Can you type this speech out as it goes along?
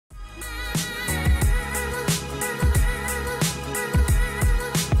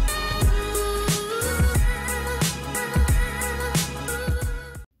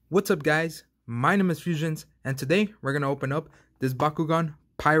What's up guys, my name is FuZzionZ and today we're going to open up this Bakugan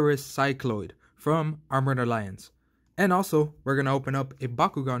Pyrus Cycloid from Armored Alliance. And also we're going to open up a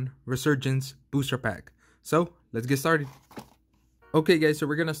Bakugan FuZzionZ booster pack. So let's get started. Okay guys, so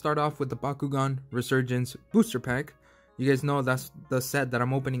we're going to start off with the Bakugan FuZzionZ booster pack. You guys know that's the set that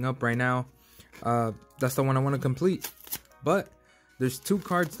I'm opening up right now. That's the one I want to complete. But there's two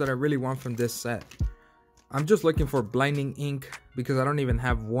cards that I really want from this set. I'm just looking for Blinding Ink because I don't even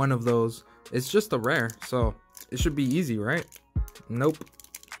have one of those. It's just a rare, so it should be easy, right? Nope.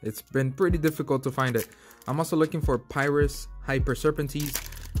 It's been pretty difficult to find it. I'm also looking for Pyrus Hyper Serpentes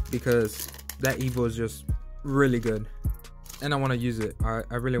because that Evo is just really good. And I want to use it.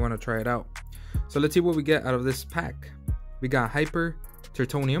 I really want to try it out. So let's see what we get out of this pack. We got Hyper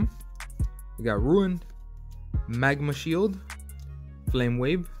Tertonium. We got Ruined. Magma Shield. Flame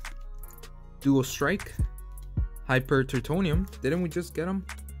Wave. Dual Strike. Hyper Tertonium. Didn't we just get them?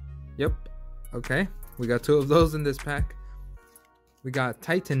 Yep. Okay. We got two of those in this pack. We got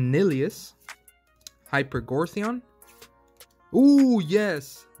Titanilius. Hyper Gortheon. Ooh,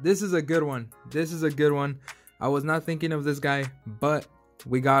 yes. This is a good one. This is a good one. I was not thinking of this guy, but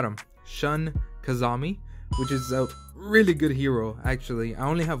we got him. Shun Kazami, which is a really good hero, actually. I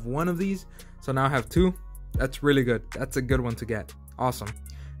only have one of these, so now I have two. That's really good. That's a good one to get. Awesome.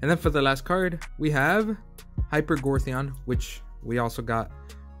 And then for the last card, we have Hyper Gortheon, which we also got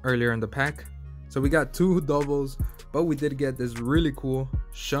earlier in the pack. So we got two doubles, but we did get this really cool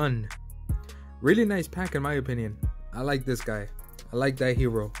Shun. Really nice pack in my opinion. I like this guy. I like that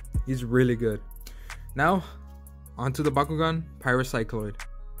hero. He's really good. Now, onto the Bakugan Pyrus Cycloid.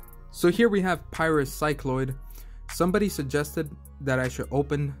 So here we have Pyrus Cycloid. Somebody suggested that I should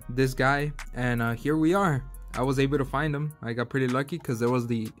open this guy, and here we are. I was able to find him. I got pretty lucky because there was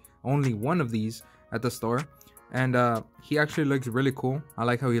the only one of these at the store, and he actually looks really cool. I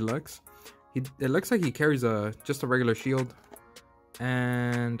like how he looks. It looks like he carries just a regular shield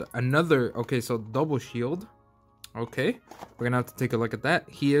and another. Okay, so double shield. Okay, we're gonna have to take a look at that.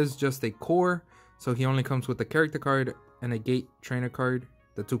 He is just a core, so he only comes with a character card and a gate trainer card,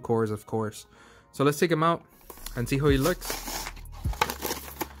 the two cores of course. So let's take him out and see how he looks.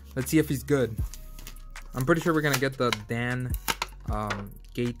 Let's see if he's good. I'm pretty sure we're gonna get the Dan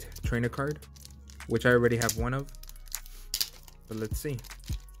gate trainer card, which I already have one of, but let's see.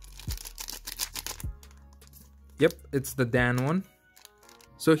 Yep, it's the Dan one.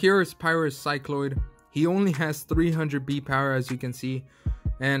 So here is Pyrus Cycloid. He only has 300 B power, as you can see,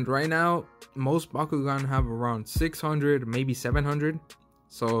 and right now most Bakugan have around 600, maybe 700.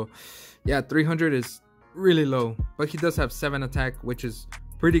 So yeah, 300 is really low, but he does have 7 attack, which is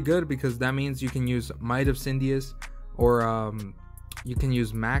pretty good because that means you can use Might of Sindius, or you can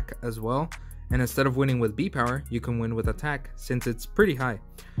use Mac as well, and instead of winning with B power, you can win with attack since it's pretty high.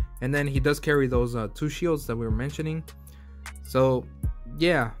 And then he does carry those two shields that we were mentioning. So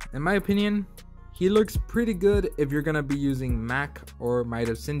yeah, in my opinion, he looks pretty good if you're gonna be using Mac or Might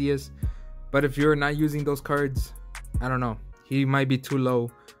of Sindius, but if you're not using those cards, I don't know, he might be too low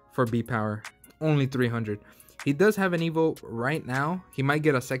for B power. Only 300. He does have an Evo right now. He might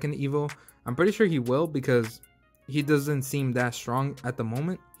get a second Evo. I'm pretty sure he will because he doesn't seem that strong at the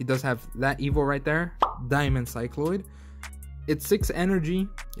moment. He does have that Evo right there, Diamond Cycloid. It's 6 energy.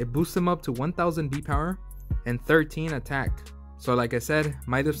 It boosts him up to 1000 B power and 13 attack. So like I said,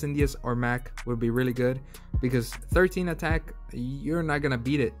 Might of Sindius or Mac would be really good because 13 attack, you're not gonna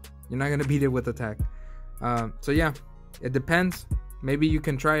beat it. You're not gonna beat it with attack. So yeah, it depends. Maybe you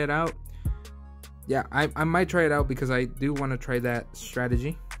can try it out. Yeah, I might try it out because I do want to try that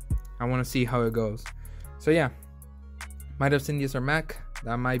strategy. I want to see how it goes. So yeah, Might of Sindius or Mac,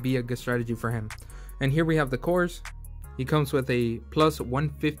 that might be a good strategy for him. And here we have the cores. He comes with a plus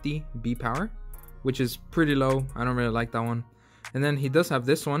 150 B power, which is pretty low. I don't really like that one. And then he does have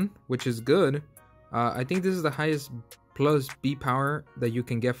this one, which is good. I think this is the highest plus B power that you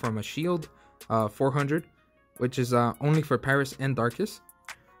can get from a shield, 400, which is only for Pyrus and Darkus.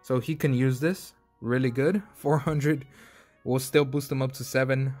 So he can use this. Really good. 400 will still boost him up to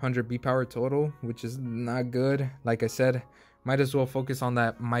 700 B power total, which is not good. Like I said, might as well focus on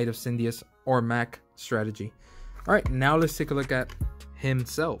that Might of Sindius or Mac strategy. All right, now let's take a look at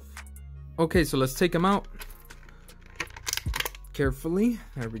himself. Okay, so let's take him out carefully.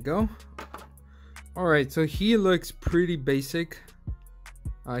 There we go. All right, so he looks pretty basic.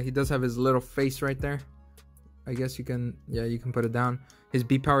 He does have his little face right there. I guess you can, yeah, you can put it down. His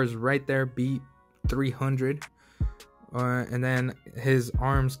B power is right there, B 300, and then his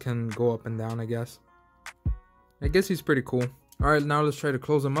arms can go up and down. I guess he's pretty cool. All right, now let's try to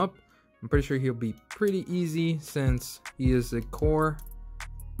close him up. I'm pretty sure he'll be pretty easy since he is a core.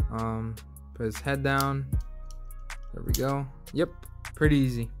 Put his head down. There we go. Yep, pretty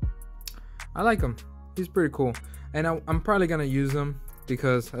easy. I like him. He's pretty cool. And I'm probably gonna use him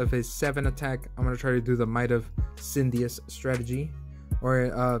because of his 7 attack. I'm gonna try to do the Might of Cindius strategy,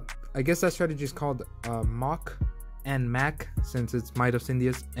 or I guess that strategy is called Mach and Mac, since it's Might of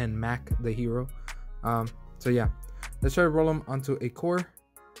Cindius and Mac the hero. So yeah, let's try to roll him onto a core,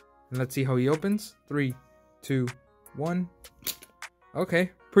 and let's see how he opens. 3, 2, 1.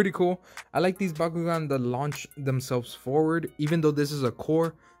 Okay, pretty cool. I like these Bakugan that launch themselves forward. Even though this is a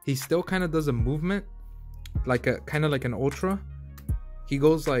core, he still kind of does a movement, like a kind of like an ultra. He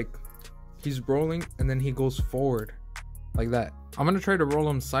goes like, he's rolling and then he goes forward like that. I'm gonna try to roll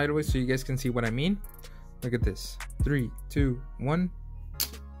him sideways so you guys can see what I mean. Look at this. 3, 2, 1.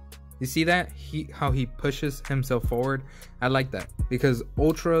 You see that? How he pushes himself forward. I like that because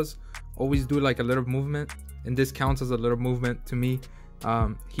ultras always do like a little movement, and this counts as a little movement to me.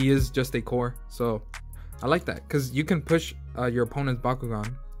 He is just a core, so I like that because you can push your opponent's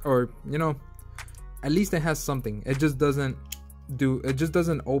Bakugan, or you know, at least it has something. It just doesn't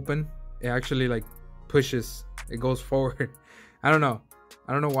open. It actually like pushes. It goes forward. I don't know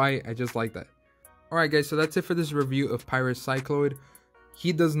why. I just like that. Alright guys, so that's it for this review of Pyrus Cycloid.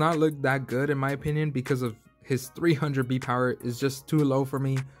 He does not look that good in my opinion because of his 300 B power is just too low for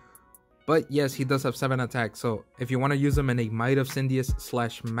me. But yes, he does have 7 attacks, so if you want to use him in a Might of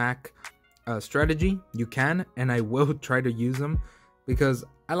Cindius / Mac strategy, you can, and I will try to use him because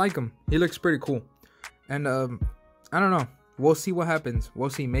I like him. He looks pretty cool. And I don't know. We'll see what happens. We'll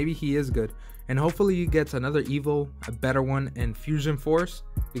see. Maybe he is good. And hopefully he gets another Evo, a better one in Fusion Force,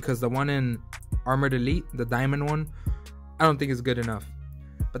 because the one in Armored Elite, the diamond one, I don't think is good enough.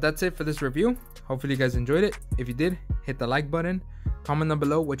 But that's it for this review. Hopefully you guys enjoyed it. If you did, hit the like button. Comment down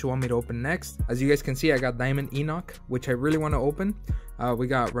below what you want me to open next. As you guys can see, I got Diamond Enoch, which I really want to open. We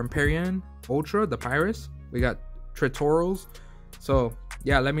got Ramparian Ultra, the Pyrus. We got Tritorals. So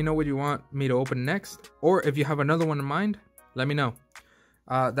yeah, let me know what you want me to open next. Or if you have another one in mind, let me know.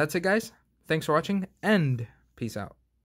 That's it guys. Thanks for watching and peace out.